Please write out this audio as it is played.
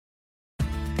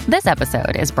This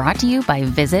episode is brought to you by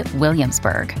Visit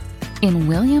Williamsburg. In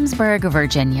Williamsburg,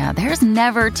 Virginia, there's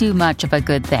never too much of a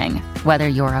good thing. Whether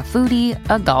you're a foodie,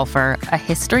 a golfer, a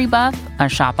history buff, a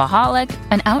shopaholic,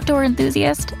 an outdoor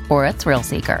enthusiast, or a thrill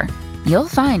seeker, you'll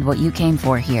find what you came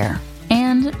for here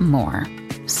and more.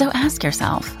 So ask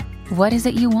yourself, what is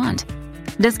it you want?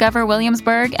 Discover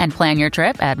Williamsburg and plan your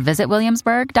trip at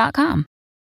visitwilliamsburg.com.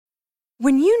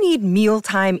 When you need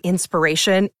mealtime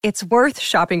inspiration, it's worth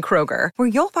shopping Kroger, where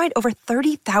you'll find over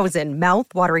 30,000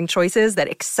 mouth-watering choices that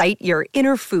excite your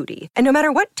inner foodie. And no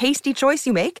matter what tasty choice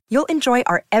you make, you'll enjoy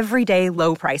our everyday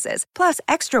low prices, plus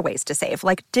extra ways to save,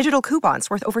 like digital coupons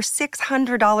worth over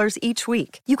 $600 each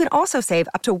week. You can also save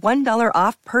up to $1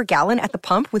 off per gallon at the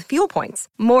pump with fuel points.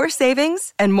 More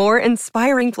savings and more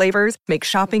inspiring flavors make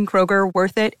shopping Kroger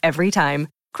worth it every time.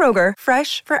 Kroger,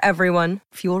 fresh for everyone.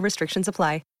 Fuel restrictions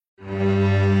apply.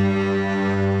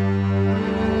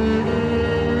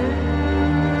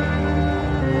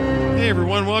 Hey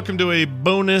everyone, welcome to a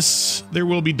bonus There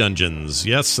Will Be Dungeons.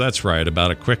 Yes, that's right, about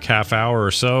a quick half hour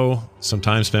or so, some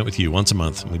time spent with you once a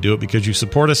month. And we do it because you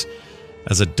support us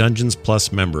as a Dungeons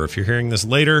Plus member. If you're hearing this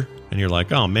later and you're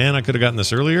like, oh man, I could have gotten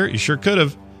this earlier, you sure could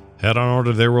have. Head on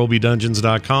over to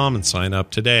therewillbedungeons.com and sign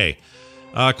up today.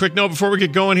 Quick note before we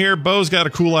get going here, Bo's got a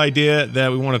cool idea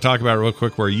that we want to talk about real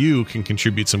quick where you can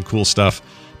contribute some cool stuff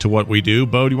to what we do.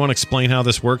 Bo, do you want to explain how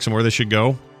this works and where this should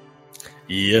go?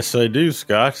 Yes, I do,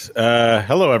 Scott.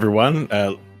 Hello, everyone.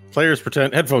 Players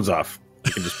pretend headphones off.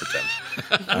 You can just pretend.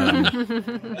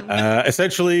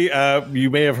 Essentially, you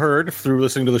may have heard through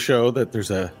listening to the show that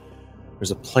there's a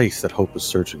place that Hope is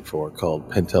searching for called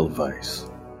Pentel Vice.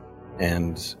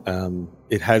 And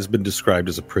it has been described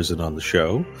as a prison on the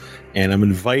show. And I'm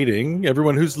inviting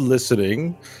everyone who's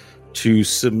listening to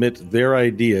submit their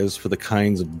ideas for the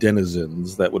kinds of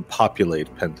denizens that would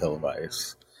populate Pentel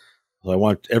Vice. So I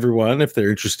want everyone, if they're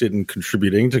interested in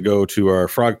contributing, to go to our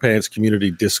Frog Pants community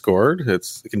Discord. It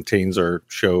contains our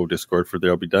show Discord for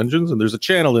There'll Be Dungeons. And there's a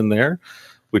channel in there,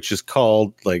 which is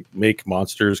called Make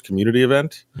Monsters Community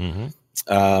Event. Mm-hmm.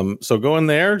 So go in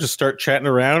there, just start chatting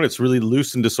around. It's really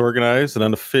loose and disorganized and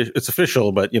unofficial. It's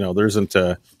official, but there isn't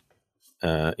a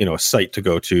site to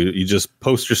go to. You just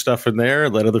post your stuff in there,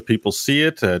 let other people see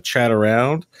it, chat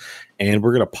around, and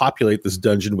we're going to populate this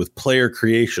dungeon with player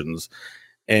creations.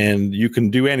 And you can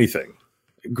do anything.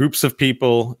 Groups of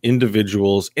people,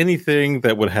 individuals, anything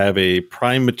that would have a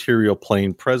prime material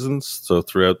plane presence. So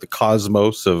throughout the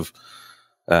cosmos of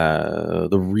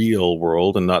the real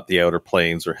world and not the outer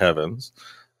planes or heavens,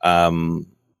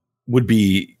 would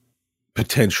be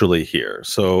potentially here.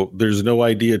 So there's no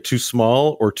idea too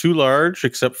small or too large,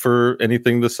 except for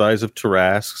anything the size of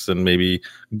Tarrasques and maybe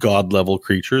god level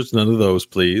creatures. None of those,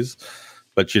 please.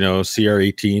 But CR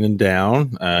 18 and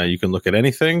down, you can look at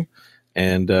anything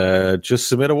and just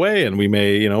submit away, and we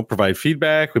may provide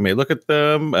feedback. We may look at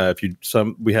them.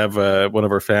 We have one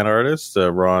of our fan artists,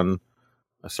 Ron.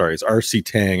 Sorry, it's RC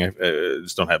Tang. I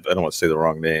don't want to say the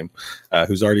wrong name.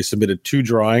 Who's already submitted 2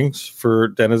 drawings for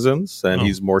denizens, and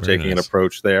he's more taking an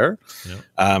approach there.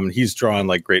 Yep. He's drawn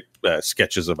great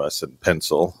sketches of us in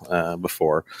pencil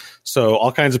before. So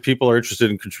all kinds of people are interested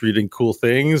in contributing cool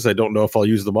things. I don't know if I'll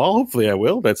use them all. Hopefully I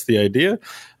will. That's the idea.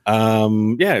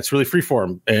 It's really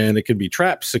freeform, and it can be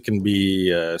traps. It can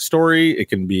be story. It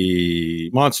can be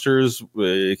monsters.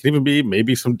 It can even be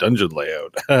maybe some dungeon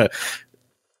layout.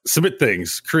 Submit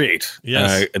things, create,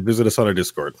 and visit us on our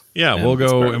Discord. Yeah, we'll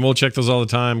go and we'll check those all the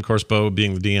time. Of course, Bo,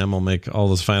 being the DM, will make all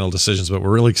those final decisions, but we're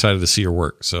really excited to see your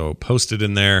work. So post it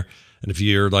in there. And if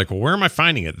you're like, well, where am I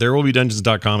finding it?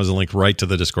 Therewillbedungeons.com is a link right to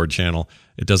the Discord channel.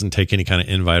 It doesn't take any kind of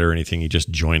invite or anything. You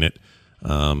just join it.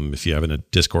 If you have a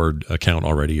Discord account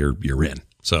already, you're in.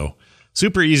 So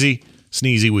super easy,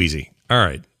 sneezy wheezy. All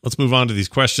right, let's move on to these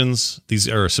questions. These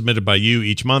are submitted by you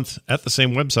each month at the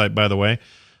same website, by the way.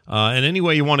 And any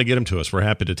way you want to get them to us, we're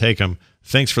happy to take them.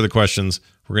 Thanks for the questions.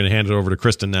 We're going to hand it over to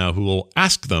Kristen now, who will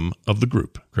ask them of the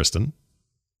group. Kristen.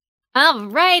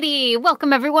 Alrighty,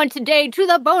 welcome everyone today to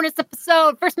the bonus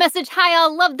episode. First message, hi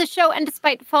all, love the show, and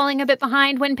despite falling a bit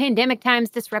behind when pandemic times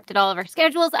disrupted all of our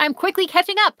schedules, I'm quickly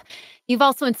catching up. You've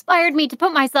also inspired me to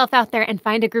put myself out there and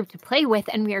find a group to play with,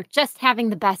 and we are just having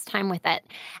the best time with it.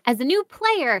 As a new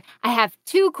player, I have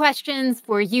 2 questions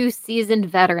for you seasoned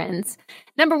veterans.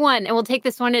 Number 1, and we'll take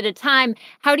this one at a time,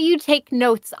 how do you take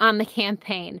notes on the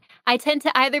campaign? I tend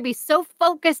to either be so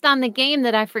focused on the game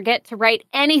that I forget to write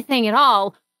anything at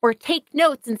all, or take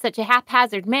notes in such a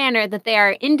haphazard manner that they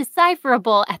are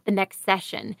indecipherable at the next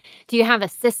session. Do you have a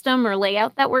system or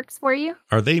layout that works for you?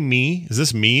 Are they me? Is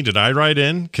this me? Did I write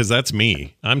in? Because that's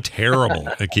me. I'm terrible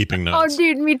at keeping notes. Oh,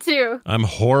 dude, me too. I'm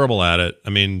horrible at it.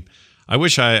 I mean,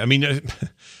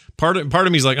 part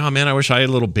of me's like, oh man, I wish I had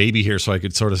a little baby here so I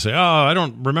could sort of say, oh, I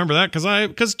don't remember that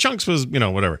because Chunks was,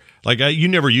 whatever. Like you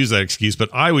never use that excuse, but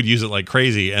I would use it like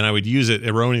crazy, and I would use it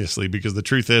erroneously because the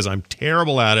truth is I'm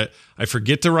terrible at it. I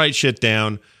forget to write shit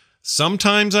down.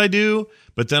 Sometimes I do,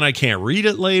 but then I can't read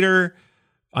it later.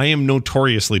 I am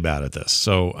notoriously bad at this,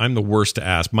 so I'm the worst to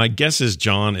ask. My guess is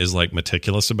John is like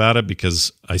meticulous about it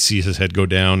because I see his head go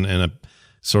down and a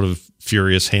sort of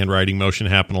furious handwriting motion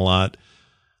happen a lot.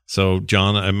 So,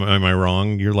 John, am I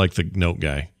wrong? You're like the note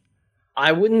guy.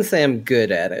 I wouldn't say I'm good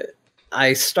at it.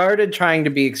 I started trying to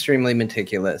be extremely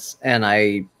meticulous, and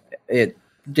it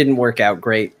didn't work out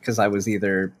great because I was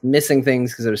either missing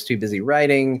things because I was too busy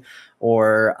writing,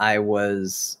 or I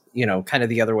was, kind of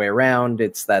the other way around.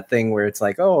 It's that thing where it's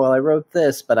like, oh, well, I wrote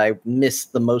this, but I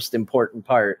missed the most important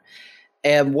part.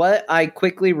 And what I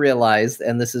quickly realized,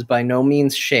 and this is by no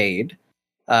means shade,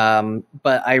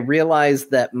 but I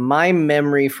realized that my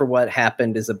memory for what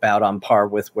happened is about on par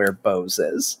with where Bo's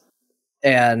is.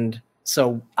 And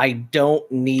so I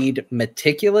don't need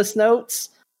meticulous notes.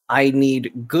 I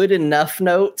need good enough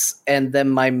notes, and then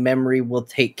my memory will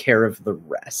take care of the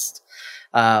rest.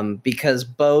 Because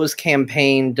Bo's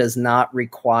campaign does not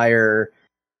require,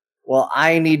 well,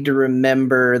 I need to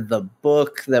remember the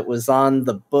book that was on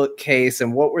the bookcase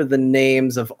and what were the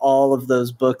names of all of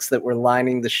those books that were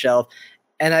lining the shelf.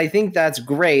 And I think that's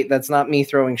great. That's not me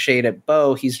throwing shade at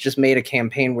Bo. He's just made a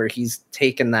campaign where he's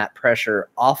taken that pressure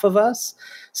off of us.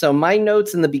 So my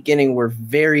notes in the beginning were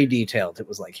very detailed. It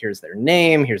was like, here's their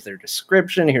name, here's their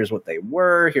description, here's what they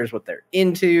were, here's what they're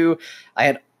into. I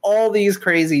had all these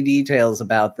crazy details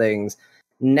about things.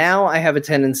 Now I have a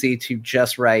tendency to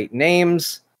just write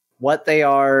names, what they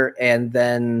are, and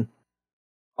then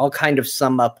I'll kind of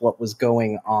sum up what was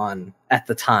going on at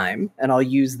the time, and I'll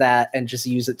use that and just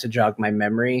use it to jog my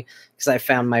memory, because I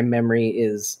found my memory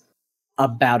is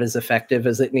about as effective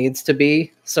as it needs to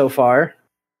be so far.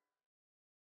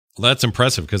 Well, that's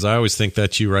impressive, because I always think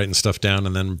that you writing stuff down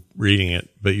and then reading it,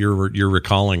 but you're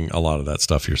recalling a lot of that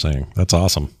stuff you're saying. That's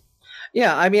awesome.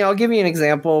 Yeah, I mean, I'll give you an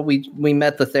example. We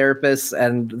met the therapist,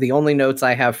 and the only notes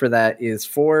I have for that is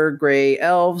 4 gray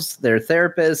elves, their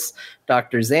therapists,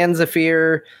 Dr.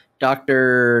 Zanzafir,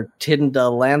 Dr.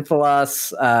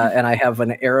 Tindalanthalos, and I have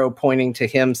an arrow pointing to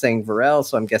him saying Varel,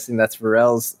 so I'm guessing that's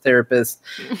Varel's therapist.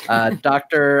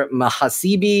 Dr.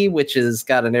 Mahasibi, which has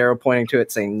got an arrow pointing to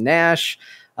it saying Nash.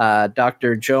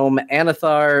 Dr. Jome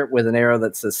Anathar with an arrow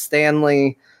that says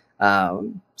Stanley.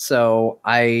 So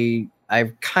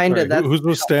I've kind of... Who's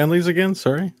those Stanleys again?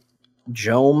 Sorry?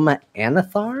 Jome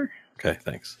Anathar? Okay,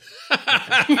 thanks.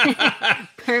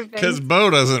 Perfect. Because Bo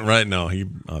doesn't write. No, he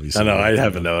obviously... No, I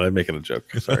haven't known. I'm making a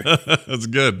joke. Sorry. That's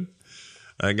good.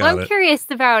 I got it. I'm curious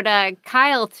about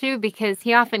Kyle, too, because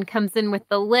he often comes in with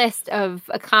the list of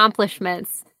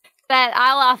accomplishments that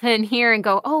I'll often hear and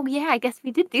go, oh, yeah, I guess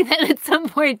we did do that at some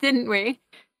point, didn't we?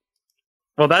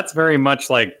 Well, that's very much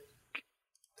like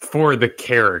for the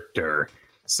character.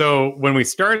 So when we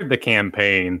started the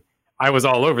campaign, I was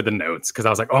all over the notes because I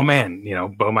was like, oh man,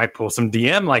 Bo might pull some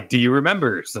DM like, do you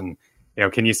remembers? And,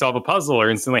 can you solve a puzzle or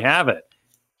instantly have it?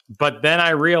 But then I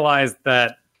realized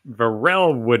that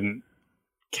Varel wouldn't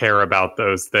care about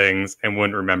those things and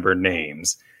wouldn't remember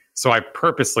names. So I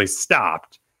purposely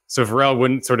stopped so Varel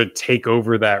wouldn't sort of take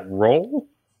over that role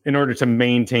in order to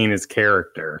maintain his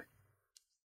character.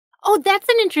 Oh, that's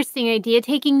an interesting idea,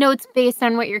 taking notes based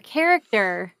on what your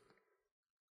character...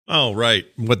 Oh, right.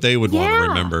 What they would want to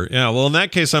remember. Yeah, well, in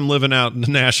that case, I'm living out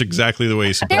Nash exactly the way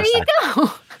he's supposed to. There you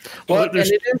go. Well,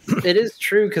 and it is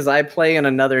true, because I play in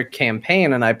another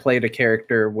campaign, and I played a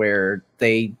character where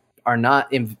they are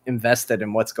not invested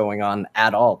in what's going on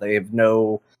at all. They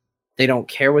don't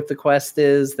care what the quest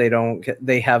is. They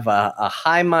have a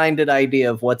high-minded idea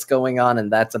of what's going on,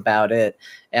 and that's about it.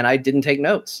 And I didn't take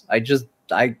notes. I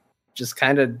just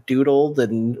kind of doodled,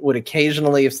 and would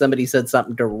occasionally, if somebody said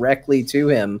something directly to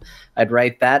him, I'd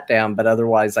write that down, but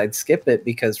otherwise I'd skip it,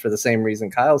 because for the same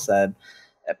reason Kyle said,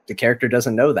 the character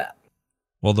doesn't know that.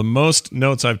 Well, the most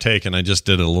notes I've taken, I just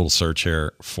did a little search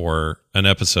here for an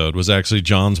episode, was actually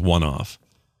John's one-off,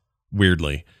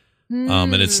 weirdly.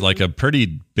 And it's like a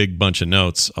pretty big bunch of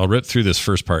notes. I'll rip through this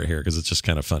first part here because it's just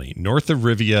kind of funny. North of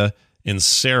Rivia in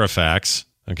Serifax.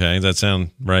 Okay, does that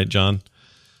sound right, John?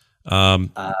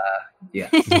 Yeah.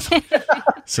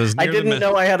 Says I didn't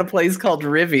know I had a place called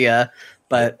Rivia,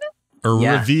 but... Or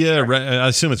yeah. Rivia, I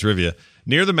assume it's Rivia.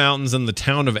 Near the mountains in the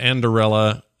town of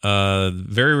Andorella.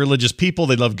 Very religious people.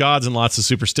 They love gods and lots of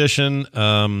superstition.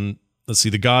 Let's see.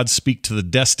 The gods speak to the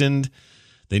destined.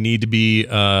 They need me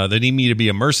to be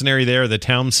a mercenary there. The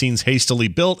town seems hastily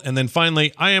built. And then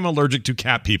finally, I am allergic to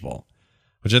cat people,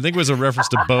 which I think was a reference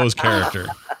to Bo's character.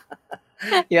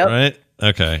 Yep. Right?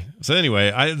 Okay. So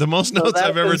anyway, the most notes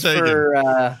I've ever taken.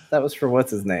 That was for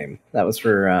what's his name? That was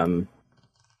for I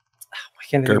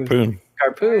can't think of- Garpoon.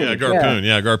 Garpoon. Yeah, Garpoon.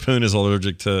 Yeah, Garpoon is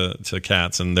allergic to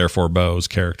cats, and therefore Bo's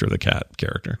character, the cat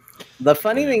character. The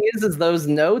funny thing is those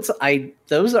notes,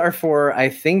 those are for, I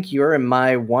think, your and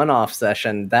my one-off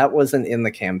session. That wasn't in the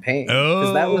campaign.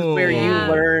 Because that was where you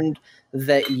learned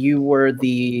that you were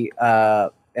the,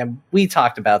 and we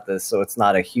talked about this, so it's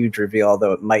not a huge reveal,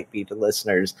 although it might be to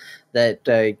listeners, that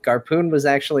Garpoon was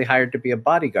actually hired to be a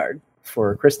bodyguard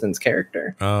for Kristen's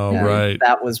character. Oh, right.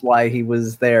 That was why he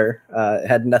was there. It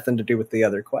had nothing to do with the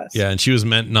other quest. Yeah, and she was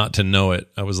meant not to know it.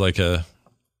 I was like it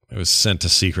was sent to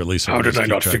secretly. So how did I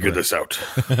not figure this out?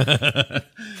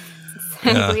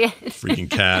 Freaking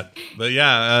cat. But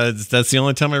yeah, that's the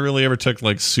only time I really ever took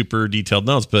like super detailed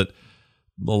notes. But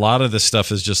a lot of this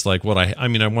stuff is just like what I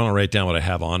want to write down what I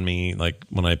have on me. Like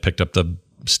when I picked up the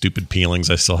stupid peelings,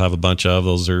 I still have a bunch of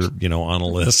those are, on a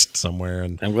list somewhere.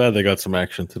 And I'm glad they got some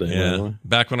action today. Yeah.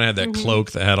 Back when I had that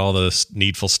cloak that had all the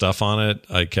needful stuff on it,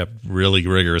 I kept really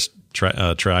rigorous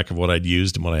track of what I'd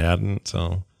used and what I hadn't.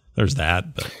 So there's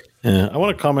that. But yeah, I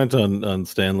want to comment on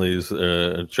Stanley's,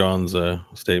 John's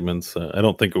statements. I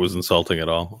don't think it was insulting at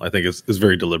all. I think it's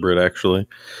very deliberate, actually.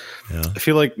 Yeah. I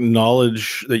feel like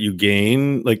knowledge that you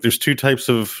gain, like there's two types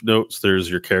of notes. There's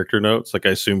your character notes. Like I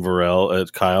assume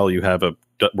Kyle, you have a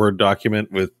Word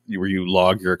document where you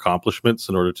log your accomplishments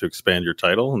in order to expand your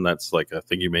title, and that's like a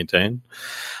thing you maintain.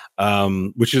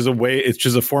 Which is it's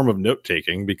just a form of note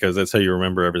taking because that's how you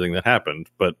remember everything that happened.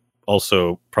 But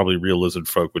also, probably real lizard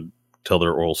folk would tell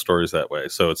their oral stories that way.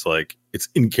 So it's like it's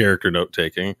in character note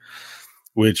taking,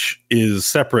 which is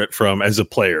separate from as a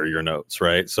player your notes,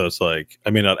 right? So it's like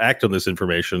I may not act on this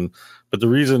information, but the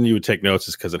reason you would take notes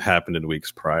is because it happened in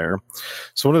weeks prior.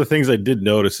 So one of the things I did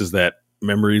notice is that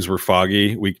memories were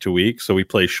foggy week to week. So we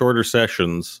play shorter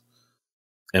sessions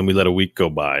and we let a week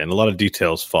go by and a lot of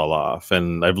details fall off.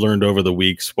 And I've learned over the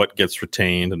weeks what gets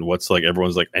retained and what's like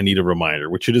everyone's like, I need a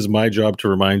reminder, which it is my job to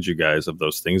remind you guys of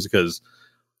those things because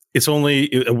it's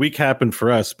only a week happened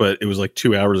for us, but it was like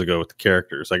 2 hours ago with the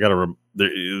characters.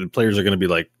 The players are going to be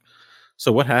like,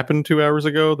 so what happened 2 hours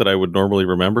ago that I would normally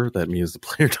remember? That means the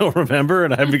player don't remember.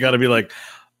 And I've got to be like,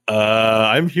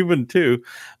 I'm human too.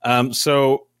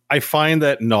 So I find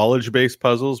that knowledge-based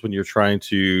puzzles, when you're trying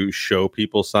to show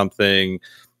people something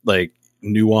like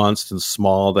nuanced and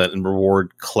small and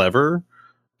reward clever,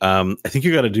 I think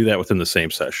you got to do that within the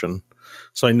same session.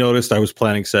 So I noticed I was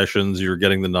planning sessions, you were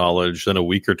getting the knowledge, then a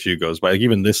week or two goes by. Like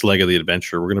even this leg of the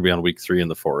adventure, we're going to be on week 3 in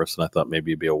the forest, and I thought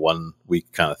maybe it'd be a 1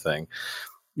 week kind of thing.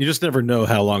 You just never know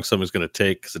how long something's going to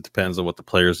take because it depends on what the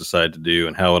players decide to do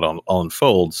and how it all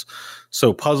unfolds.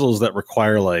 So puzzles that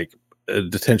require like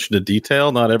attention to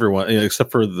detail, not everyone,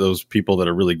 except for those people that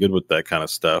are really good with that kind of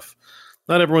stuff.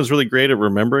 Not everyone's really great at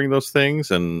remembering those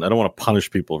things, and I don't want to punish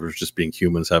people for just being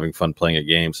humans having fun playing a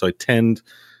game. So I tend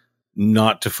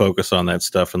not to focus on that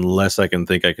stuff unless I can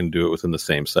think I can do it within the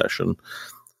same session.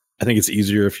 I think it's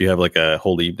easier if you have like a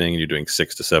whole evening and you're doing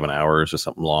 6 to 7 hours or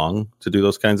something long to do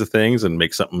those kinds of things and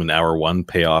make something in hour 1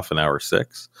 pay off in hour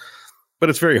 6. But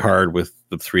it's very hard with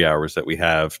the 3 hours that we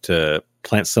have to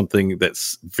plant something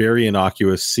that's very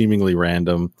innocuous, seemingly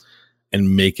random,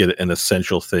 and make it an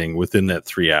essential thing within that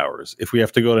 3 hours. If we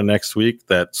have to go to next week,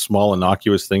 that small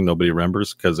innocuous thing nobody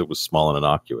remembers because it was small and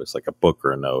innocuous, like a book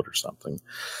or a note or something.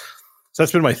 So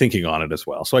that's been my thinking on it as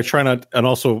well. So I try not, and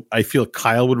also I feel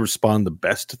Kyle would respond the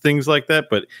best to things like that,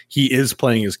 but he is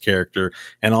playing his character,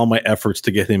 and all my efforts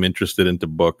to get him interested into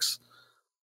books,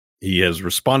 he has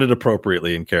responded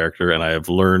appropriately in character, and I have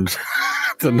learned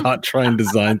to not try and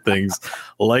design things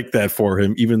like that for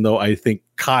him, even though I think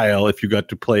Kyle, if you got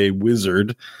to play a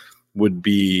wizard, would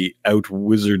be out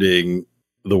wizarding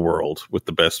the world with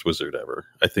the best wizard ever.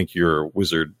 I think you're a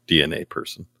wizard DNA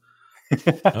person.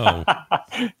 Oh,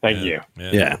 thank you.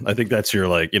 Yeah, I think that's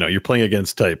your you're playing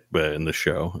against type in the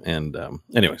show. And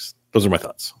anyways, those are my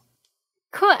thoughts.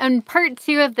 Cool. And part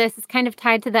 2 of this is kind of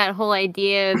tied to that whole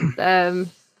idea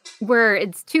of where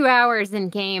it's 2 hours in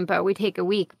game, but we take a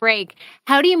week break.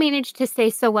 How do you manage to stay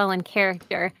so well in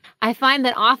character? I find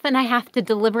that often I have to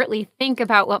deliberately think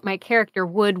about what my character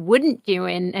wouldn't do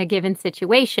in a given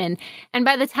situation. And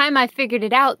by the time I figured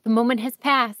it out, the moment has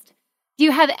passed. Do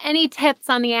you have any tips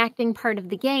on the acting part of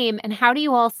the game, and how do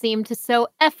you all seem to so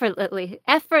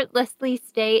effortlessly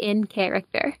stay in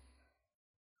character?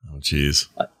 Oh, geez.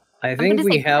 I think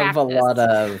we have a lot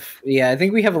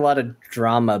of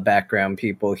drama background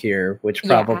people here, which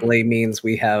probably means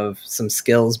we have some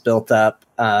skills built up.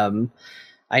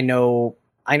 I know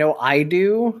I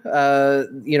do.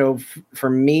 For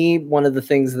me, one of the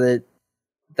things that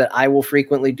that I will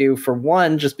frequently do, for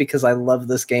one, just because I love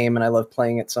this game and I love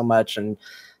playing it so much, and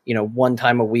one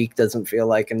time a week doesn't feel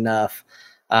like enough,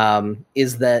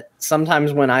 is that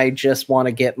sometimes when I just want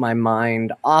to get my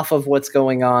mind off of what's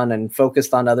going on and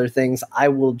focused on other things, I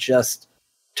will just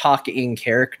talk in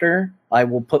character. I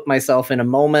will put myself in a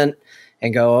moment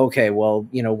and go, okay, well,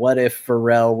 what if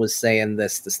Pharrell was saying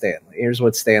this to Stanley? Here's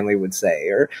what Stanley would say.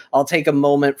 Or I'll take a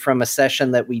moment from a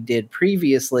session that we did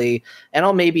previously, and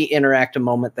I'll maybe interact a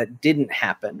moment that didn't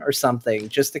happen or something,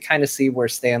 just to kind of see where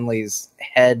Stanley's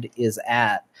head is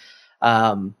at.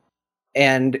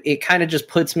 And it kind of just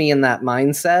puts me in that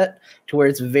mindset to where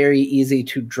it's very easy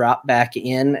to drop back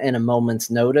in a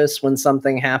moment's notice when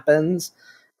something happens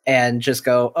and just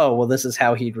go, oh, well, this is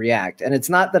how he'd react. And it's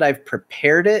not that I've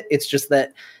prepared it. It's just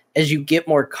that as you get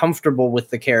more comfortable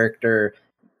with the character,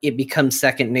 it becomes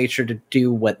second nature to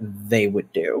do what they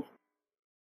would do.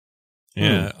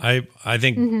 Yeah, I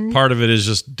think part of it is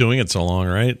just doing it so long,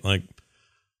 right? Like,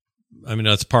 I mean,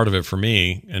 that's part of it for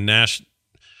me. And Nash,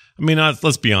 I mean,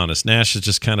 let's be honest. Nash is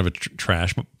just kind of a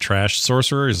trash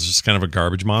sorcerer. He's just kind of a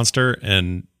garbage monster,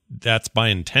 and that's by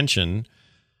intention.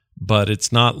 But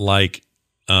it's not like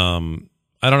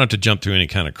I don't have to jump through any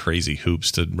kind of crazy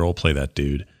hoops to role play that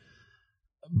dude.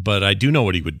 But I do know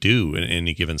what he would do in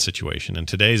any given situation, and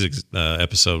today's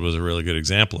episode was a really good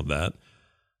example of that.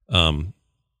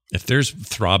 If there's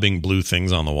throbbing blue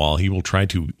things on the wall, he will try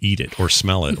to eat it or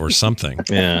smell it or something.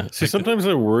 Yeah. See, sometimes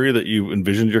I worry that you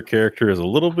envisioned your character as a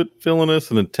little bit villainous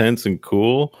and intense and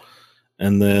cool,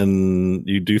 and then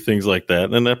you do things like that.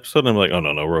 And then the episode, I'm like, oh,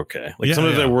 no, we're okay. Like,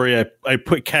 sometimes I worry I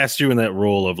cast you in that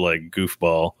role of, like,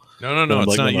 goofball. No, it's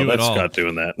like, not you at all. Scott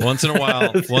doing that. Once in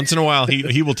a while,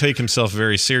 he will take himself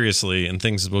very seriously, and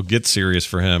things will get serious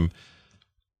for him.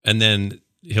 And then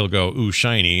he'll go, ooh,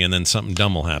 shiny, and then something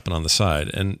dumb will happen on the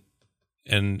side.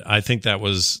 And I think that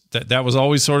was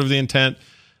always sort of the intent.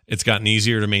 It's gotten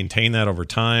easier to maintain that over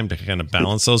time, to kind of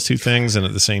balance those two things, and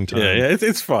at the same time,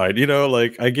 it's fine.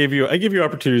 Like, I gave you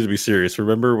opportunities to be serious.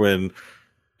 Remember when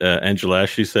Angela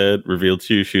Ashley revealed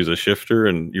to you she was a shifter,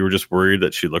 and you were just worried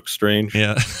that she looked strange?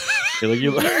 Yeah.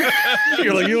 You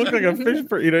look like a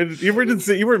fish.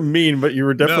 You weren't mean, but you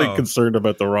were definitely concerned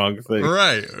about the wrong thing,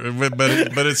 right?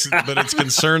 But it's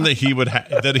concern that he would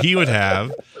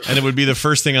have, and it would be the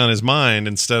first thing on his mind,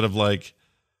 instead of like,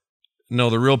 no,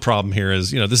 the real problem here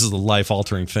is, this is a life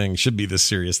altering thing, should be this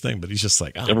serious thing, but he's just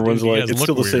like, oh, everyone's like, it's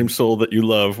still the same soul that you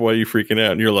love. Why are you freaking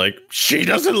out? And you're like, she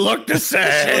doesn't look the same.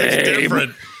 She looks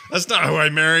different. That's not who I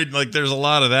married. Like, there's a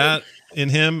lot of that in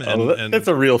him, and that's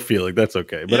a real feeling. That's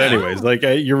okay. But anyways, like,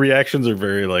 your reactions are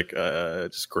very like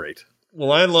just great.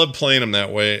 Well, I love playing him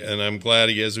that way, and I'm glad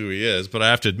he is who he is. But I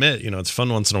have to admit, it's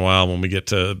fun once in a while when we get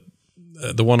to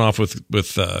the one off with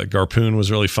Garpoon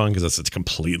was really fun, because that's a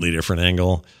completely different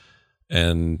angle,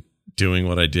 and doing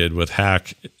what I did with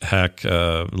Hack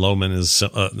Lohman is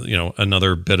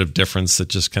another bit of difference that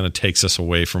just kind of takes us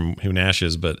away from who Nash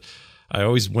is. But I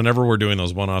always, whenever we're doing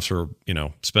those one-offs or,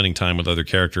 spending time with other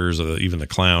characters, or even the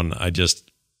clown, I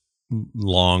just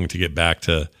long to get back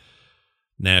to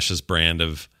Nash's brand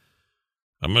of,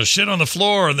 I'm going to shit on the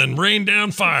floor and then rain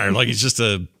down fire. Like, he's just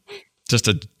a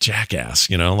jackass,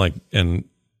 and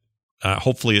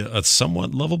hopefully a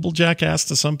somewhat lovable jackass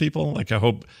to some people. Like, I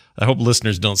hope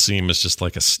listeners don't see him as just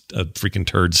like a freaking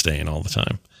turd stain all the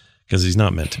time, because he's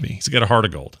not meant to be. He's got a heart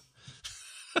of gold.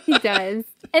 He does.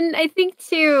 And I think,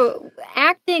 too,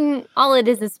 acting, all it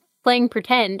is playing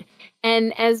pretend.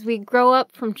 And as we grow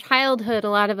up from childhood, a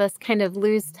lot of us kind of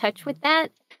lose touch with that.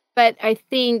 But I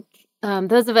think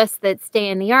those of us that stay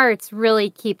in the arts really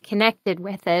keep connected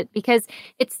with it, because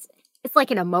it's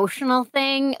like an emotional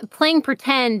thing. Playing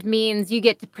pretend means you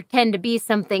get to pretend to be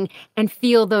something and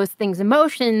feel those things,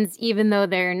 emotions, even though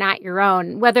they're not your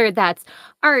own. Whether that's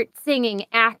art, singing,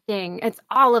 acting, it's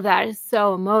all of that is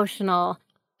so emotional.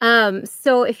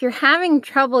 So if you're having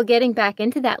trouble getting back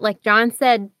into that, like John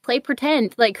said, play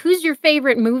pretend. Like, who's your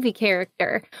favorite movie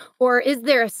character? Or is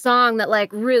there a song that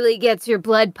like really gets your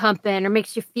blood pumping or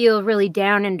makes you feel really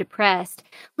down and depressed?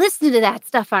 Listen to that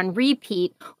stuff on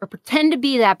repeat, or pretend to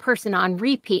be that person on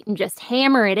repeat and just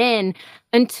hammer it in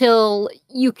until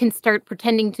you can start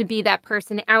pretending to be that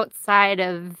person outside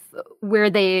of where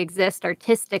they exist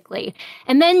artistically.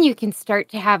 And then you can start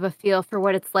to have a feel for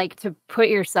what it's like to put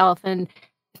yourself in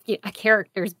a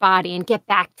character's body and get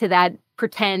back to that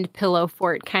pretend pillow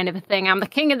fort kind of a thing. I'm the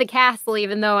king of the castle,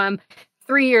 even though I'm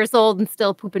 3 years old and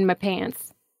still pooping my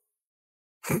pants.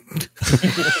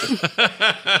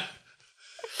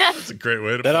 That's a great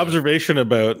way to that observation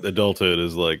about adulthood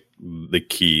is like the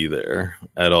key there.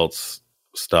 Adults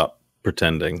stop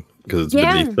pretending because it's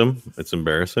beneath them. It's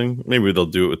embarrassing. Maybe they'll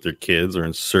do it with their kids or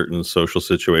in certain social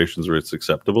situations where it's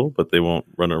acceptable, but they won't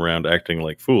run around acting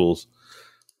like fools.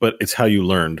 But it's how you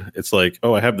learned. It's like,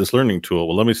 oh, I have this learning tool.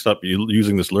 Well, let me stop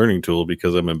using this learning tool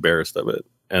because I'm embarrassed of it.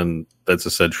 And that's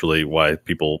essentially why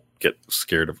people get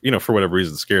scared of, for whatever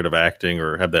reason, scared of acting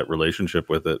or have that relationship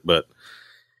with it. But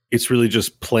it's really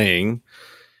just playing.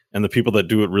 And the people that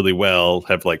do it really well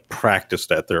have like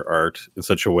practiced at their art in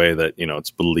such a way that, it's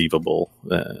believable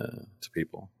to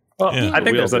people. Well, yeah. I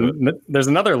think there's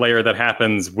another layer that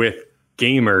happens with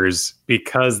gamers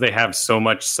because they have so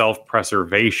much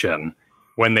self-preservation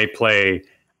when they play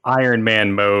Iron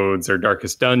Man modes or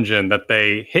Darkest Dungeon, that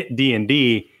they hit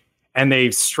D&D and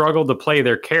they struggle to play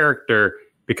their character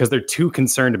because they're too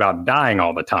concerned about dying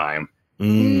all the time.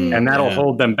 And that'll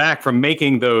hold them back from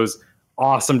making those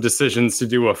awesome decisions to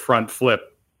do a front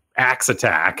flip axe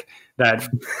attack that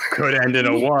could end in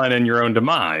a 1 and your own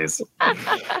demise.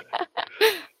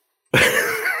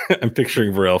 I'm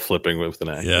picturing Varel flipping with an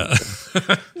axe.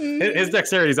 Yeah. His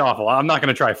dexterity is awful. I'm not going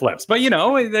to try flips. But,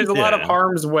 there's a lot of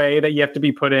harm's way that you have to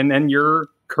be put in, and your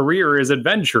career is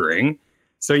adventuring.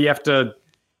 So you have to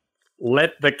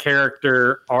let the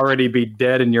character already be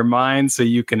dead in your mind so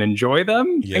you can enjoy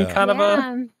them in kind of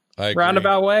a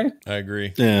roundabout way. I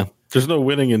agree. Yeah. There's no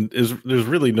winning there's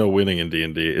really no winning in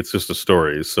D&D. It's just a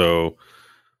story. So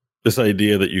this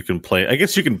idea that you can play, I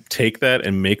guess you can take that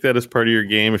and make that as part of your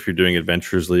game if you're doing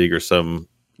Adventures League or some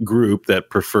group that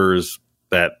prefers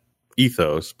that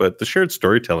ethos. But the shared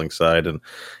storytelling side, and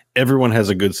everyone has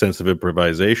a good sense of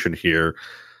improvisation here.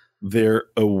 They're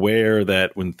aware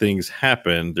that when things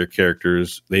happen, their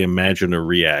characters, they imagine a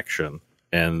reaction.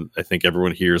 And I think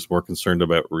everyone here is more concerned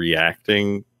about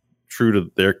reacting true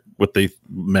to what they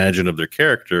imagine of their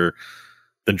character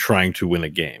than trying to win a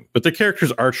game. But the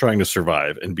characters are trying to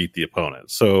survive and beat the opponent.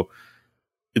 So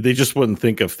they just wouldn't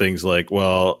think of things like,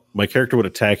 well, my character would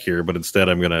attack here, but instead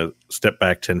I'm going to step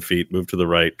back 10 feet, move to the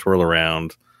right, twirl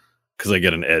around, because I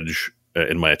get an edge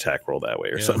in my attack roll that way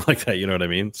or something like that. You know what I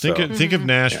mean? Think of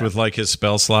Nash with like his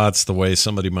spell slots, the way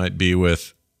somebody might be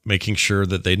with making sure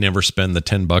that they never spend the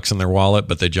 $10 in their wallet,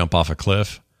 but they jump off a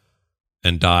cliff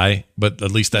and die, but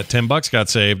at least that $10 got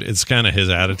saved. It's kind of his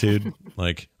attitude.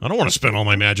 Like, I don't want to spend all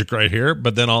my magic right here,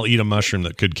 but then I'll eat a mushroom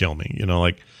that could kill me.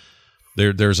 Like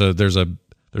there's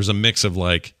a mix of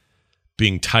like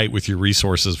being tight with your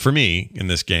resources for me in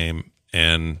this game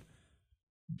and,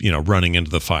 running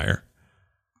into the fire.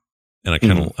 And I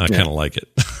kind of like it.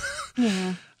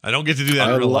 Yeah. I don't get to do that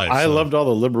in real life. I loved all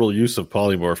the liberal use of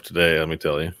polymorph today. Let me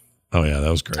tell you. Oh yeah, that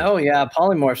was great. Oh yeah,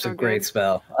 polymorph's a great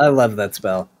spell. I love that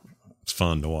spell. It's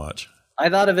fun to watch. I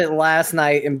thought of it last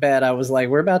night in bed. I was like,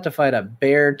 we're about to fight a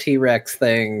bear T-Rex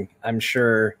thing, I'm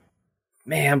sure.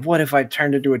 Man, what if I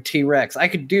turned into a T-Rex? I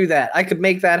could do that. I could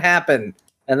make that happen.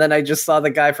 And then I just saw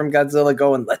the guy from Godzilla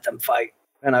go and let them fight.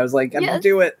 And I was like, I'm going to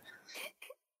do it.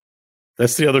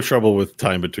 That's the other trouble with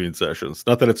time between sessions.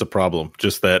 Not that it's a problem,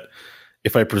 just that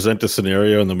if I present a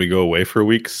scenario and then we go away for a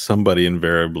week, somebody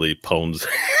invariably pones.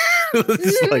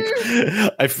 It's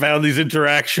like, I found these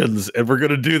interactions and we're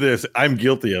going to do this. I'm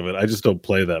guilty of it. I just don't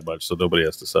play that much, so nobody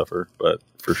has to suffer, but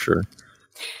for sure.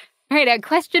 All right, a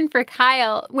question for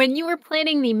Kyle. When you were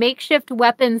planning the makeshift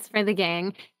weapons for the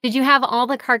gang, did you have all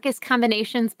the carcass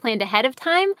combinations planned ahead of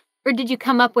time, or did you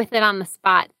come up with it on the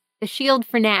spot? The shield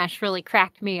for Nash really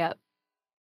cracked me up.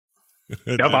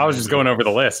 Nope, I was just going over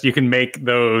the list. You can make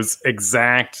those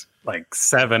exact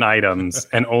 7 items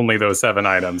and only those 7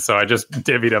 items. So I just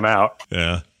divvied them out.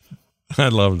 Yeah. I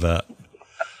loved that.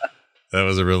 That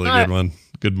was a really good one.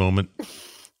 Good moment.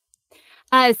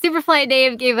 Superfly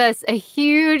Dave gave us a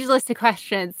huge list of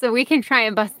questions, so we can try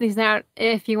and bust these out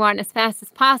if you want as fast as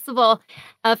possible.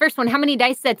 First one, how many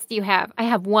dice sets do you have? I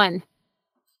have 1.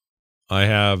 I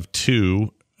have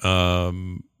 2.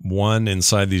 One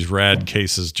inside these rad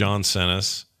cases John sent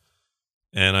us.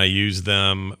 And I use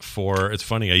them it's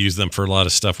funny, I use them for a lot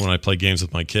of stuff when I play games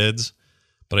with my kids,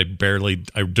 but I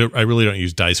really don't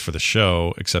use dice for the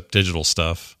show except digital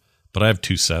stuff, but I have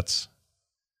 2 sets.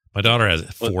 My daughter has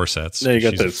 4 sets. Now you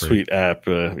got that sweet app.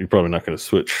 You're probably not going to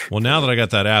switch. Well, now that I got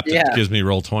that app that gives me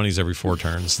roll 20s every 4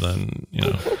 turns, then,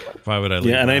 why would I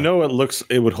leave and that? I know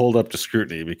it would hold up to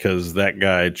scrutiny because that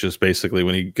guy just basically,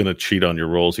 when he's going to cheat on your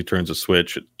rolls, he turns a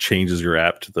switch, it changes your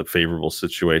app to the favorable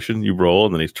situation. You roll,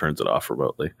 and then he turns it off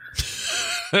remotely.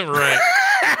 Right.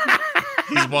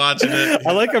 He's watching it.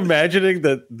 I like imagining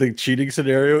that the cheating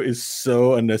scenario is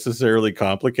so unnecessarily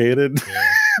complicated. Yeah.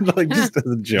 Just as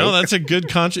a joke. No, that's a good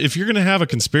if you're going to have a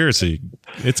conspiracy,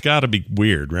 it's got to be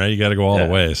weird, right? You got to go all the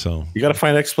way. So you got to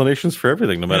find explanations for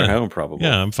everything, no matter how improbable.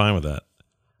 Yeah, I'm fine with that.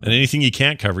 And anything you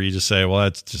can't cover, you just say, well,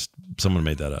 that's just Someone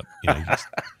made that up.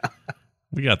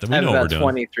 We got that. We I have know what we're about doing.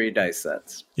 23 dice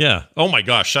sets. Yeah. Oh my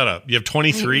gosh. Shut up. You have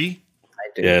 23? I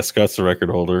do. Yeah, Scott's the record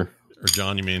holder. Or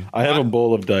John, you mean? I have a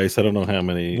bowl of dice. I don't know how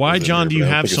many. Why, is in John, there, do you but I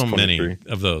don't have think so it's many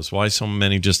 23. of those? Why so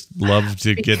many just love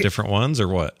to get different ones or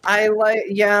what?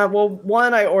 Well,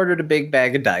 one, I ordered a big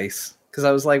bag of dice because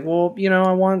I was like, well,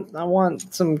 I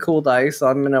want some cool dice, so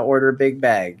I'm gonna order a big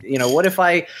bag. What if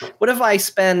I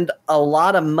spend a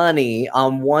lot of money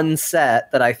on one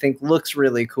set that I think looks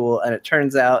really cool, and it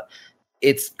turns out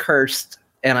it's cursed,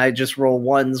 and I just roll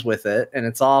ones with it, and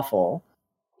it's awful.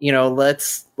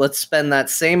 Let's spend that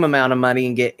same amount of money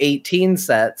and get 18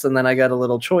 sets, and then I got a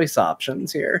little choice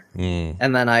options here.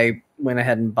 And then I went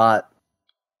ahead and bought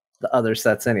the other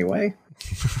sets anyway.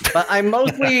 But I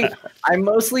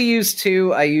mostly use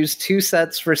two. I use 2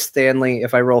 sets for Stanley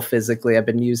if I roll physically. I've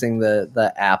been using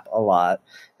the app a lot.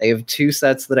 I have 2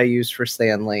 sets that I use for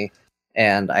Stanley,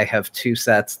 and I have 2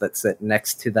 sets that sit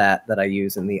next to that I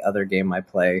use in the other game I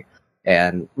play.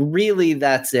 And really,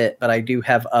 that's it. But I do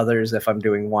have others if I'm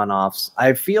doing one-offs.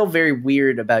 I feel very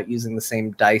weird about using the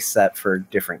same dice set for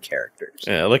different characters.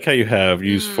 Yeah, I like how you have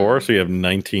used 4, so you have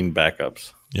 19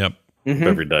 backups Yep. of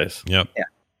every dice. Yep. Yeah.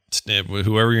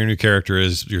 Whoever your new character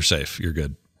is, you're safe. You're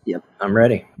good. Yep, I'm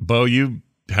ready. Bo, you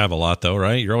have a lot though,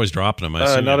 right? You're always dropping them. I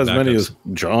assume you Not have as many backups. as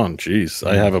John. Jeez,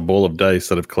 I have a bowl of dice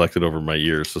that I've collected over my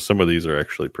years, so some of these are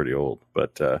actually pretty old.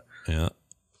 But Yeah.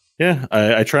 yeah,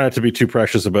 I try not to be too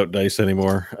precious about dice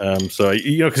anymore. So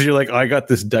because you're like, I got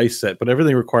this dice set, but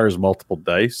everything requires multiple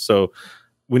dice. So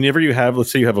whenever you have, let's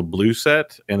say you have a blue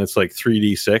set and it's like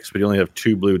 3d6, but you only have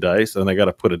 2 blue dice, and I got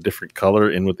to put a different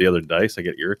color in with the other dice, I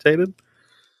get irritated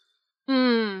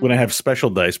when I have special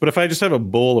dice. But if I just have a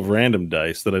bowl of random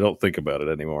dice, then I don't think about it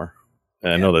anymore.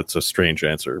 And I know that's a strange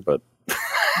answer, but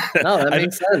No, that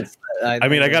makes sense. I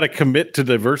mean, I got to commit to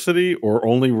diversity or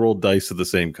only roll dice of the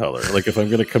same color. Like if I'm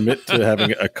going to commit to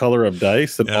having a color of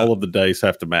dice, then all of the dice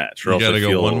have to match. Or You else got to I go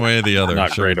feel one way or the other.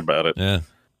 Not Sure. great about it. Yeah.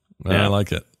 Well, Yeah. I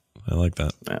like it. I like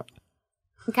that.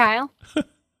 Kyle?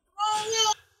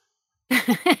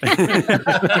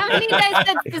 How many dice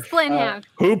sets does Flynn have?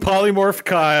 Who polymorphed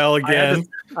Kyle again?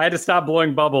 I had to stop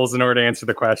blowing bubbles in order to answer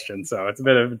the question, so it's a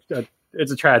bit of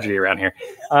it's a tragedy around here.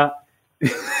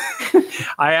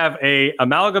 I have a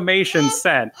amalgamation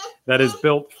set that is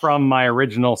built from my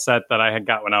original set that I had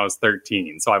got when I was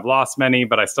 13. So I've lost many,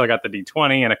 but I still got the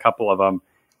D20 and a couple of them.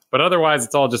 But otherwise,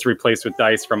 it's all just replaced with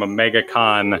dice from a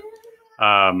MegaCon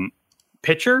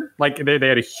pitcher. Like they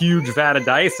had a huge vat of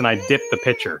dice, and I dipped the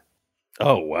pitcher.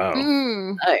 Oh wow,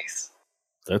 Nice.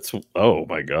 that's oh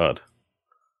my god,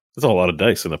 there's a lot of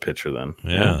dice in a pitcher. Then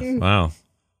Yeah. Wow. All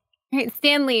right,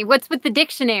 Stanley, what's with the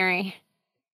dictionary?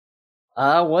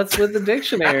 What's with the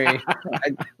dictionary?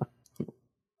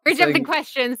 We're jumping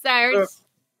questions, Sarge.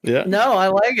 yeah. No, I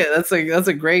like it. That's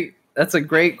a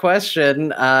great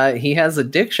question. He has a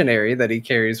dictionary that he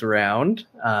carries around,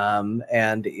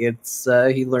 and it's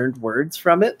he learned words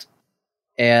from it.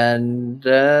 And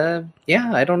yeah,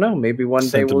 I don't know. Maybe one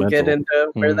day we'll get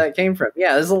into where that came from.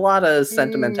 Yeah, there's a lot of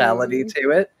sentimentality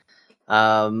to it.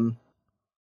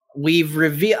 We've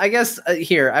revealed. I guess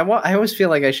here I always feel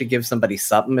like I should give somebody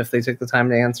something if they took the time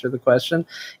to answer the question.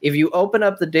 If you open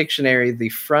up the dictionary, the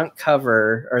front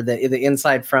cover or the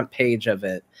inside front page of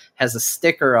it has a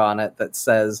sticker on it that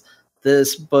says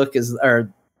this book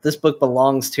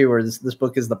belongs to, or this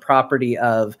book is the property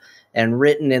of, and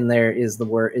written in there is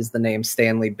the name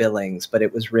Stanley Billings, but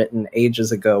it was written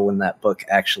ages ago when that book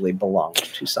actually belonged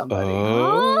to somebody.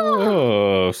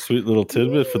 Oh, sweet little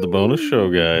tidbit for the bonus show,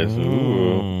 guys.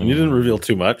 Ooh. And you didn't reveal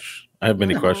too much. I have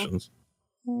many questions.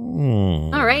 All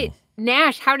right,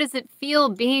 Nash, how does it feel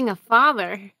being a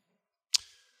father?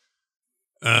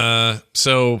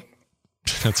 So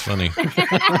that's funny.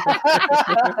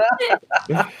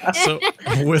 So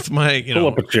with my, Pull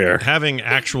up a chair. having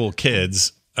actual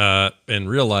kids in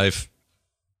real life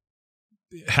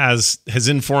has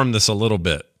informed this a little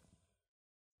bit.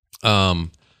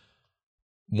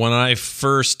 When I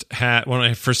first had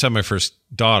my first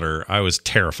daughter, I was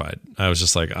terrified. I was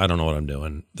just like, I don't know what I'm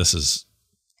doing. This is,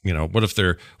 what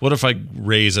if I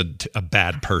raise a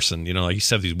bad person? I used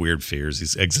to have these weird fears,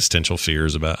 these existential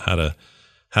fears about how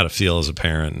to feel as a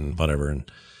parent and whatever. And it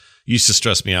used to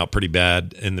stress me out pretty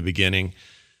bad in the beginning.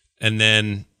 And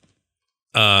then,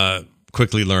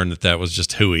 quickly learned that was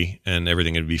just hooey and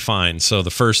everything would be fine. So the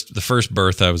first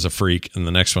birth, I was a freak. And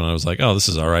the next one, I was like, oh, this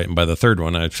is all right. And by the third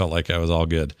one, I felt like I was all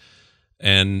good.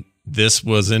 And this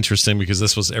was interesting because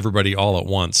this was everybody all at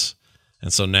once.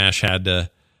 And so Nash had to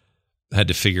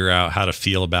figure out how to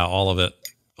feel about all of it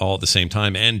all at the same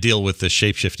time and deal with the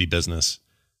shapeshifty business,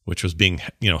 which was being,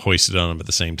 hoisted on him at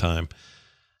the same time.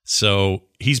 So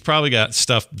he's probably got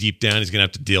stuff deep down he's going to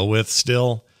have to deal with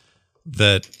still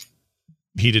that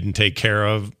he didn't take care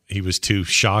of. He was too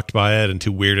shocked by it and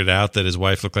too weirded out that his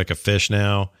wife looked like a fish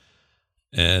now.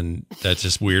 And that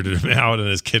just weirded him out. And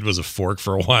his kid was a fork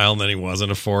for a while, and then he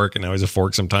wasn't a fork, and now he's a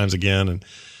fork sometimes again. And,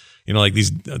 you know, like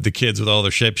the kids with all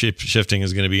their shape shifting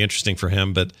is going to be interesting for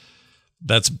him. But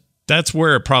that's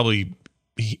where it probably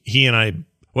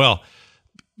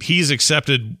he's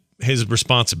accepted his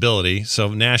responsibility. So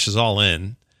Nash is all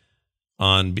in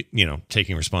on, you know,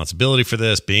 taking responsibility for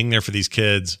this, being there for these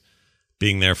kids,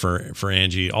 being there for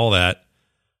Angie, all that.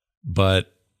 But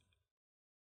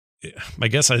I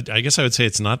guess I would say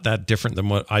it's not that different than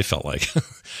what I felt like,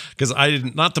 because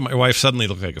not that my wife suddenly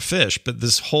looked like a fish, but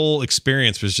this whole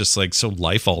experience was just like so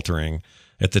life altering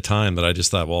at the time that I just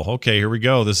thought, well, okay, here we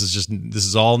go. This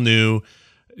is all new.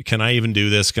 Can I even do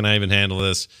this? Can I even handle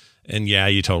this? And yeah,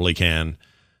 you totally can.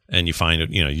 And you find it,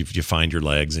 you know, you find your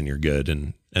legs and you're good.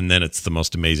 And then it's the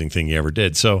most amazing thing you ever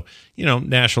did. So, you know,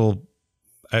 Nash will,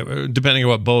 depending on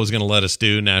what Bo is going to let us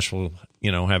do, Nash will,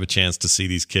 you know, have a chance to see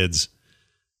these kids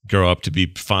grow up to be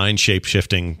fine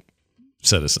shape-shifting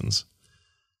citizens.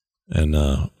 And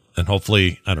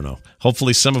hopefully, I don't know,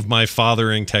 hopefully some of my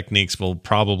fathering techniques will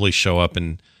probably show up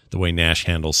in the way Nash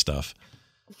handles stuff.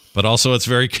 But also it's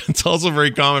also very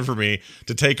common for me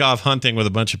to take off hunting with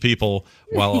a bunch of people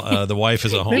while the wife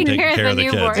is at home taking care of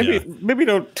the kids. Maybe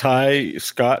don't tie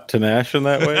Scott to Nash in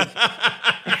that way.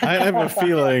 I have a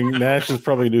feeling Nash is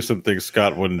probably do some things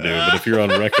Scott wouldn't do. But if you're on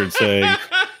record saying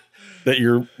that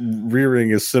your rearing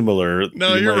is similar.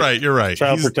 No, you're right. You're right.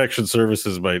 Child Protection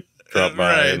Services might drop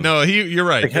by. Right. No, you're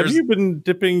right. Like, have you been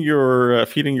dipping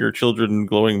feeding your children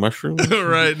glowing mushrooms?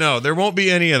 Right. No, there won't be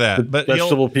any of that. But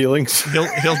vegetable peelings. He'll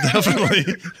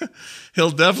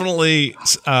definitely.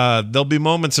 There'll be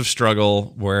moments of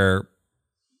struggle where,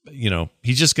 you know,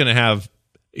 he's just going to have.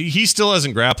 He still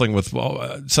isn't grappling with.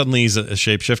 Well, suddenly he's a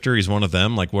shapeshifter. He's one of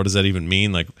them. Like, what does that even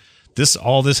mean? Like.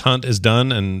 All this hunt is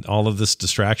done, and all of this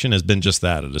distraction has been just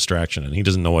that, a distraction, and he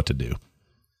doesn't know what to do.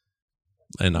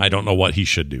 And I don't know what he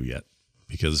should do yet,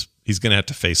 because he's going to have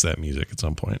to face that music at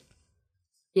some point.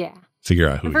 Yeah. Figure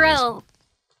out who Varel, he is.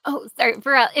 Oh, sorry,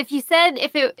 Varel. If you said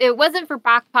if it wasn't for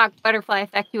Bok Pok Butterfly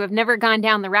Effect, you have never gone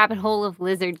down the rabbit hole of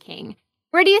Lizard King.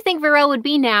 Where do you think Varel would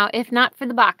be now if not for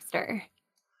the Boxster?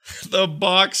 The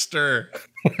Boxster.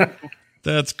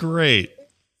 That's great.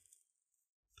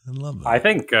 I love that. I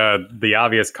think the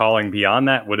obvious calling beyond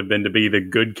that would have been to be the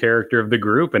good character of the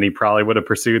group, and he probably would have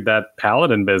pursued that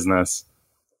paladin business.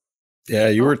 Yeah,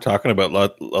 you were talking about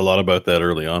a lot about that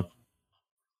early on.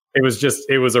 It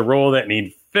was a role that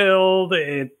needed filled.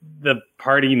 The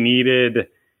party needed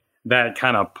that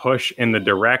kind of push in the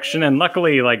direction, and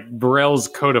luckily, like, Varel's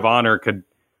code of honor could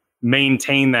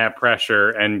maintain that pressure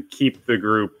and keep the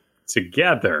group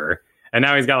together. And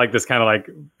now he's got like this kind of like,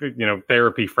 you know,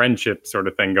 therapy friendship sort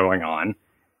of thing going on.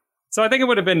 So I think it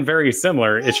would have been very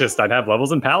similar. It's just I'd have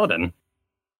levels in Paladin.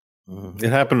 It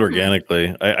happened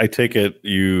organically. I take it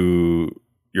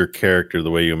your character,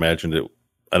 the way you imagined it,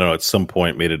 I don't know, at some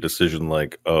point made a decision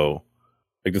like, oh,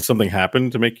 like did something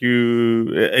happen to make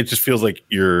you... It just feels like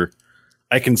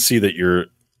I can see that your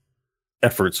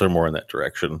efforts are more in that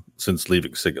direction since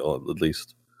leaving Sigil, at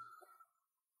least.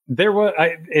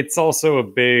 It's also a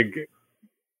big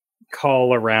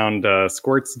call around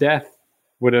Squirt's death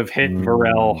would have hit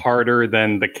Varel harder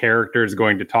than the character is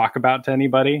going to talk about to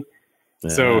anybody. Yeah.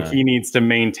 So he needs to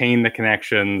maintain the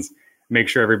connections, make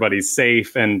sure everybody's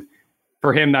safe. And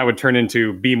for him, that would turn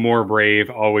into be more brave,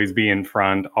 always be in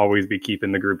front, always be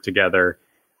keeping the group together,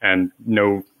 and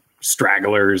no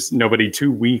stragglers, nobody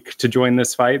too weak to join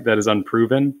this fight that is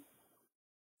unproven.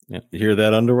 Yeah, you hear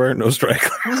that, underwear? No stragglers.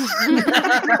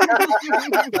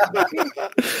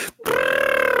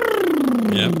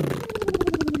 Yeah.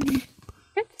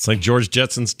 It's like George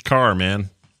Jetson's car, man.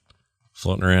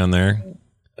 Floating around there.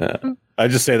 I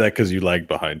just say that because you lagged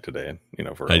behind today. You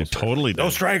know, I totally no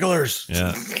stragglers.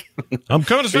 Yeah. I'm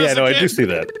coming as fast as I can. I do see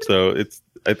that. So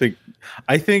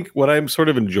I think what I'm sort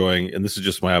of enjoying, and this is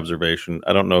just my observation,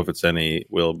 I don't know if it's any,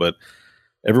 Will, but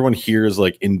everyone here is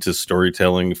like into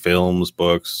storytelling, films,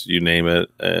 books, you name it,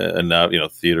 and now, you know,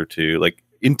 theater too, like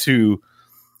into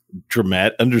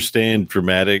drama and dramatic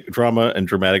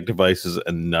devices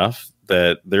enough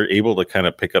that they're able to kind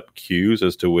of pick up cues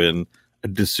as to when a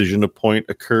decision point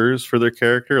occurs for their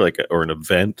character, like, or an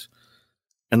event.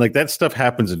 And like that stuff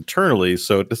happens internally,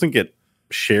 so it doesn't get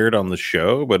shared on the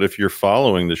show. But if you're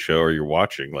following the show or you're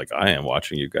watching, like I am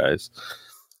watching you guys,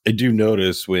 I do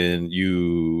notice when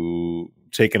you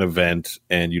take an event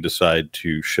and you decide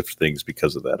to shift things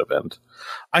because of that event.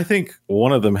 I think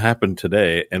one of them happened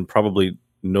today, and probably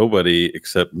nobody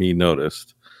except me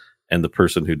noticed, and the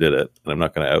person who did it, and I'm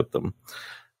not going to out them.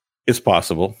 It's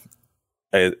possible.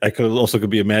 I could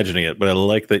be imagining it, but I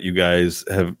like that you guys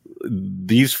have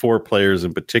these 4 players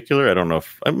in particular. I don't know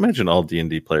if I imagine all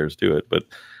D&D players do it, but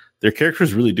their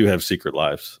characters really do have secret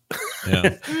lives.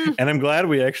 Yeah. And I'm glad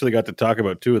we actually got to talk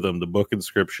about 2 of them, the book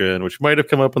Inscription, which might have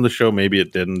come up on the show, maybe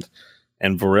it didn't,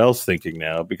 and Vorel's thinking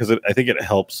now, because I think it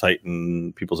helps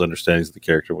heighten people's understandings of the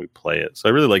character when we play it. So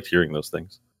I really liked hearing those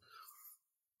things.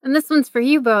 And this one's for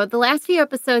you, Bo. The last few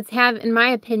episodes have, in my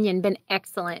opinion, been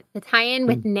excellent. The tie-in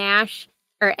with Nash,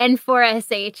 or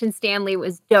N4SH and Stanley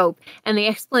was dope, and the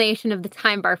explanation of the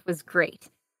time barf was great.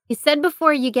 You said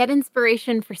before you get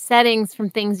inspiration for settings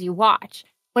from things you watch.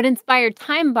 What inspired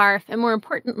time barf, and more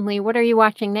importantly, what are you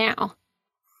watching now?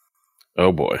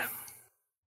 Oh boy.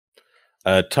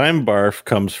 Time barf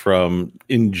comes from,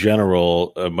 in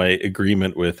general, my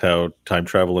agreement with how time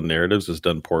travel and narratives is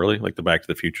done poorly, like the Back to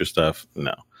the Future stuff,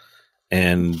 no.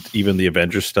 And even the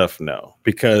Avengers stuff, no.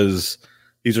 Because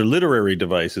these are literary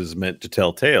devices meant to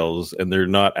tell tales, and they're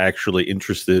not actually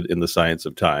interested in the science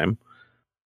of time.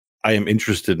 I am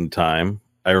interested in time.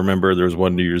 I remember there was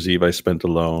one New Year's Eve I spent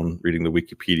alone reading the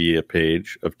Wikipedia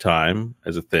page of time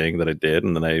as a thing that I did,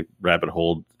 and then I rabbit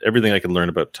holed everything I can learn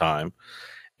about time.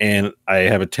 And I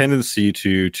have a tendency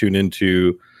to tune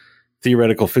into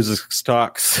theoretical physics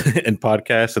talks and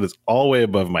podcasts, and it's all way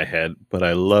above my head, but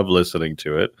I love listening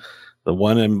to it. The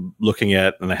one I'm looking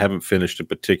at, and I haven't finished in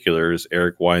particular, is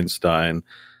Eric Weinstein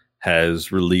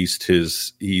has released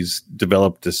he's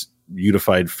developed this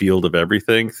unified field of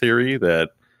everything theory that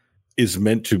is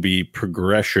meant to be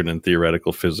progression in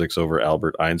theoretical physics over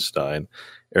Albert Einstein.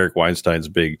 Eric Weinstein's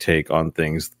big take on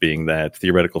things being that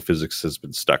theoretical physics has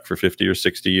been stuck for 50 or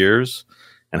 60 years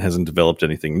and hasn't developed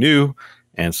anything new.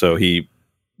 And so he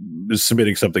is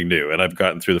submitting something new. And I've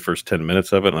gotten through the first 10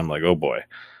 minutes of it, and I'm like, oh boy.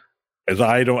 As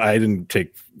I didn't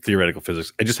take theoretical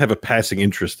physics. I just have a passing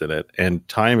interest in it. And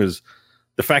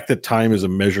the fact that time is a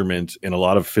measurement in a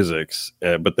lot of physics,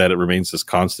 but that it remains this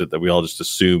constant that we all just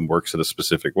assume works in a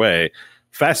specific way,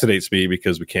 fascinates me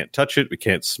because we can't touch it. We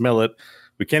can't smell it.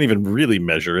 We can't even really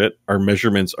measure it. Our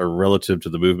measurements are relative to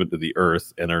the movement of the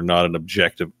earth and are not an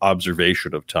objective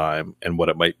observation of time and what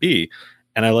it might be.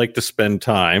 And I like to spend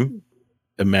time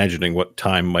imagining what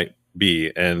time might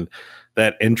be. And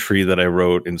that entry that I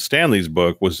wrote in Stanley's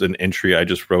book was an entry I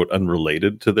just wrote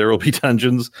unrelated to There Will Be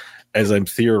Dungeons, as I'm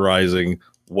theorizing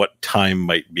what time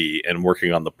might be and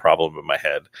working on the problem in my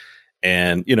head.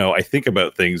 And, I think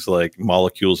about things like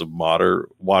molecules of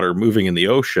water moving in the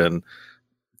ocean.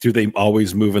 Do they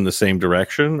always move in the same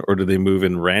direction, or do they move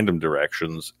in random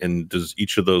directions? And does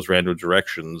each of those random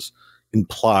directions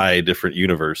imply different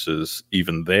universes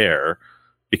even there?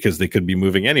 Because they could be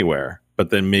moving anywhere. But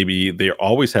then maybe they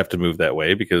always have to move that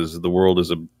way because the world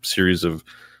is a series of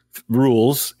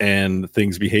rules and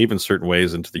things behave in certain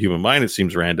ways. And to the human mind, it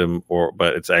seems random,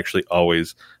 but it's actually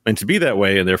always meant to be that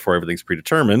way. And therefore, everything's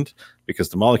predetermined because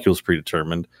the molecule is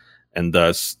predetermined. And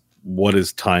thus, what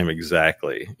is time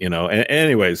exactly?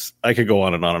 Anyways, I could go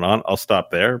on and on and on. I'll stop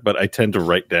there. But I tend to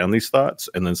write down these thoughts.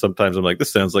 And then sometimes I'm like,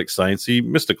 this sounds like sciencey,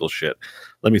 mystical shit.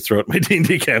 Let me throw out my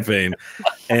D&D campaign.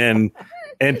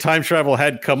 And time travel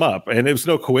had come up, and it was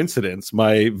no coincidence.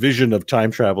 My vision of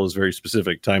time travel is very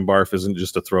specific. Time barf isn't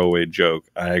just a throwaway joke.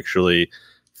 I actually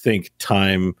think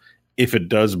time, if it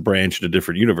does branch into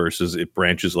different universes, it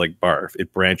branches like barf.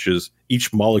 It branches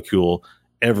each molecule,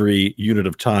 every unit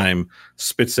of time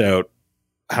spits out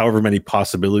however many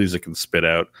possibilities it can spit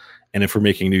out. And if we're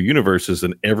making new universes,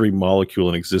 then every molecule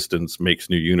in existence makes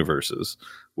new universes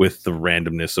with the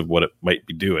randomness of what it might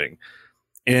be doing.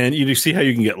 And you see how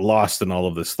you can get lost in all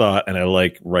of this thought, and I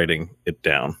like writing it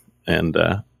down. And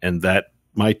that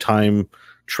my time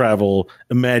travel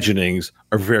imaginings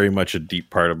are very much a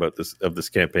deep part of this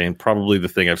campaign. Probably the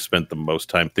thing I've spent the most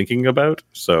time thinking about.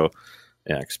 So,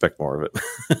 yeah, expect more of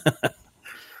it.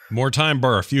 More time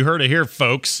barf. You heard it here,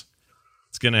 folks.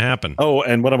 It's going to happen. Oh,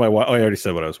 and what am I? I already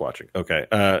said what I was watching. Okay.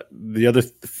 The other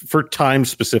for time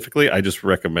specifically, I just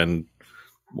recommend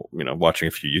watching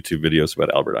a few YouTube videos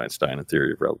about Albert Einstein and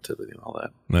theory of relativity and all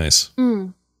that. Nice.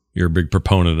 You're a big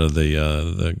proponent of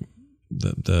the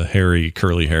hairy,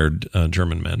 curly-haired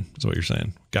German men. Is what you're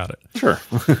saying. Got it. Sure.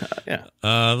 Yeah.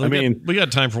 We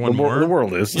got time for one more. The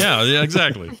world is. Yeah,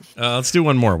 exactly. Let's do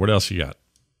one more. What else you got?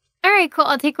 All right, cool.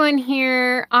 I'll take one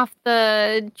here off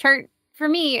the chart. For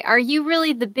me, are you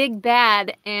really the big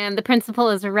bad and the principal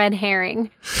is a red herring?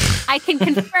 I can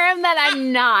confirm that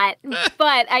I'm not,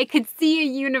 but I could see a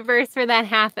universe where that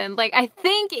happened. Like, I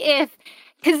think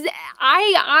because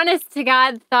I, honest to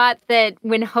God, thought that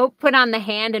when Hope put on the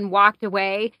hand and walked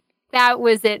away, that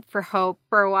was it for Hope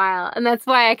for a while. And that's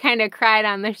why I kind of cried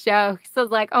on the show. So I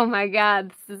was like, oh my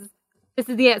God, this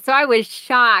is the end. So I was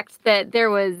shocked that there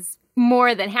was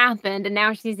more that happened, and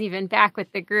now she's even back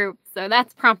with the group. So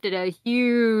that's prompted a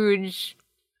huge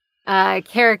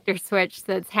character switch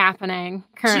that's happening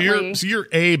currently. So you're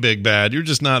a big bad. You're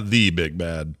just not the big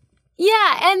bad.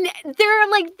 Yeah, and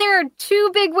there are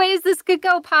two big ways this could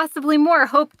go, possibly more.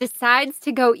 Hope decides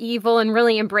to go evil and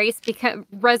really embrace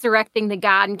resurrecting the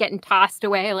god and getting tossed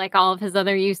away like all of his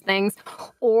other used things.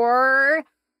 Or,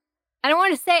 I don't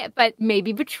want to say it, but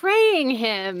maybe betraying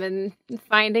him and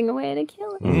finding a way to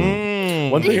kill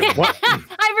him. One thing,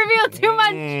 I revealed too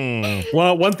much.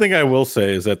 Well, one thing I will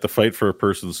say is that the fight for a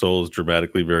person's soul is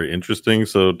dramatically very interesting,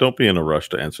 so don't be in a rush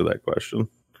to answer that question.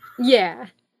 Yeah.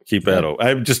 Keep that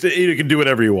open. You can do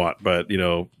whatever you want, but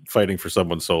fighting for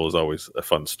someone's soul is always a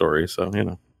fun story. So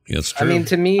Yeah, it's true. I mean,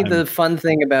 to me, the fun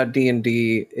thing about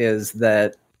D&D is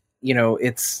that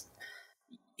it's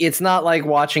not like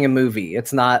watching a movie.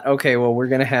 It's not okay. Well, we're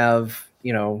gonna have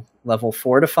level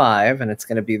 4 to 5, and it's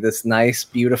gonna be this nice,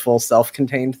 beautiful,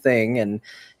 self-contained thing, and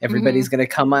everybody's going to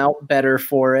come out better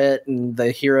for it, and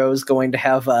the hero's going to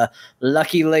have a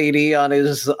lucky lady on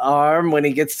his arm when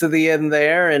he gets to the end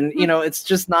there, and it's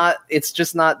just not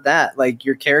that. Like,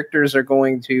 your characters are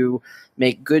going to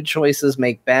make good choices,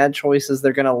 make bad choices.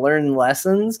 They're going to learn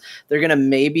lessons. They're going to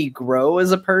maybe grow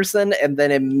as a person, and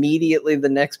then immediately the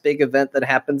next big event that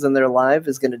happens in their life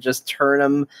is going to just turn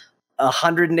them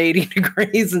 180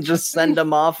 degrees and just send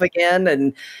them off again,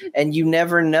 and you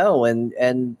never know.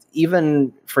 And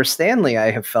even for Stanley, I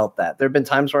have felt that there have been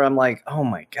times where I'm like, oh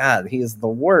my God, he is the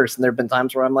worst, and there have been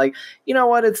times where I'm like, you know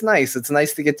what, it's nice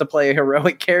to get to play a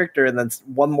heroic character, and then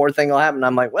one more thing will happen.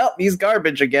 I'm like, well, he's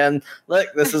garbage again. Look,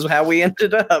 this is how we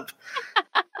ended up.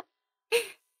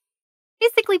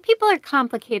 Basically, people are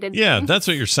complicated. Yeah, that's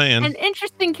what you're saying. And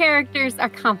interesting characters are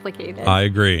complicated. I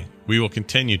agree. We will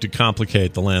continue to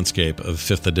complicate the landscape of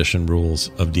 5th edition rules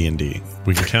of D&D.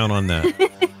 We can count on that.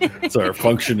 It's our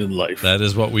function in life. That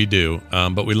is what we do.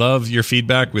 But we love your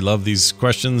feedback. We love these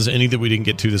questions. Any that we didn't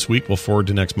get to this week, we'll forward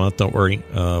to next month. Don't worry.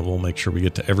 We'll make sure we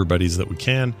get to everybody's that we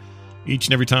can. Each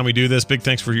and every time we do this, big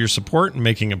thanks for your support and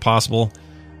making it possible.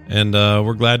 And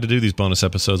we're glad to do these bonus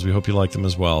episodes. We hope you like them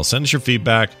as well. Send us your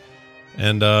feedback.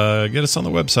 And get us on the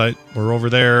website. We're over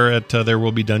there at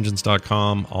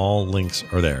therewillbedungeons.com. All links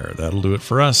are there. That'll do it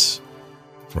for us.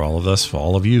 For all of us, for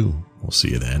all of you. We'll see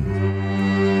you then.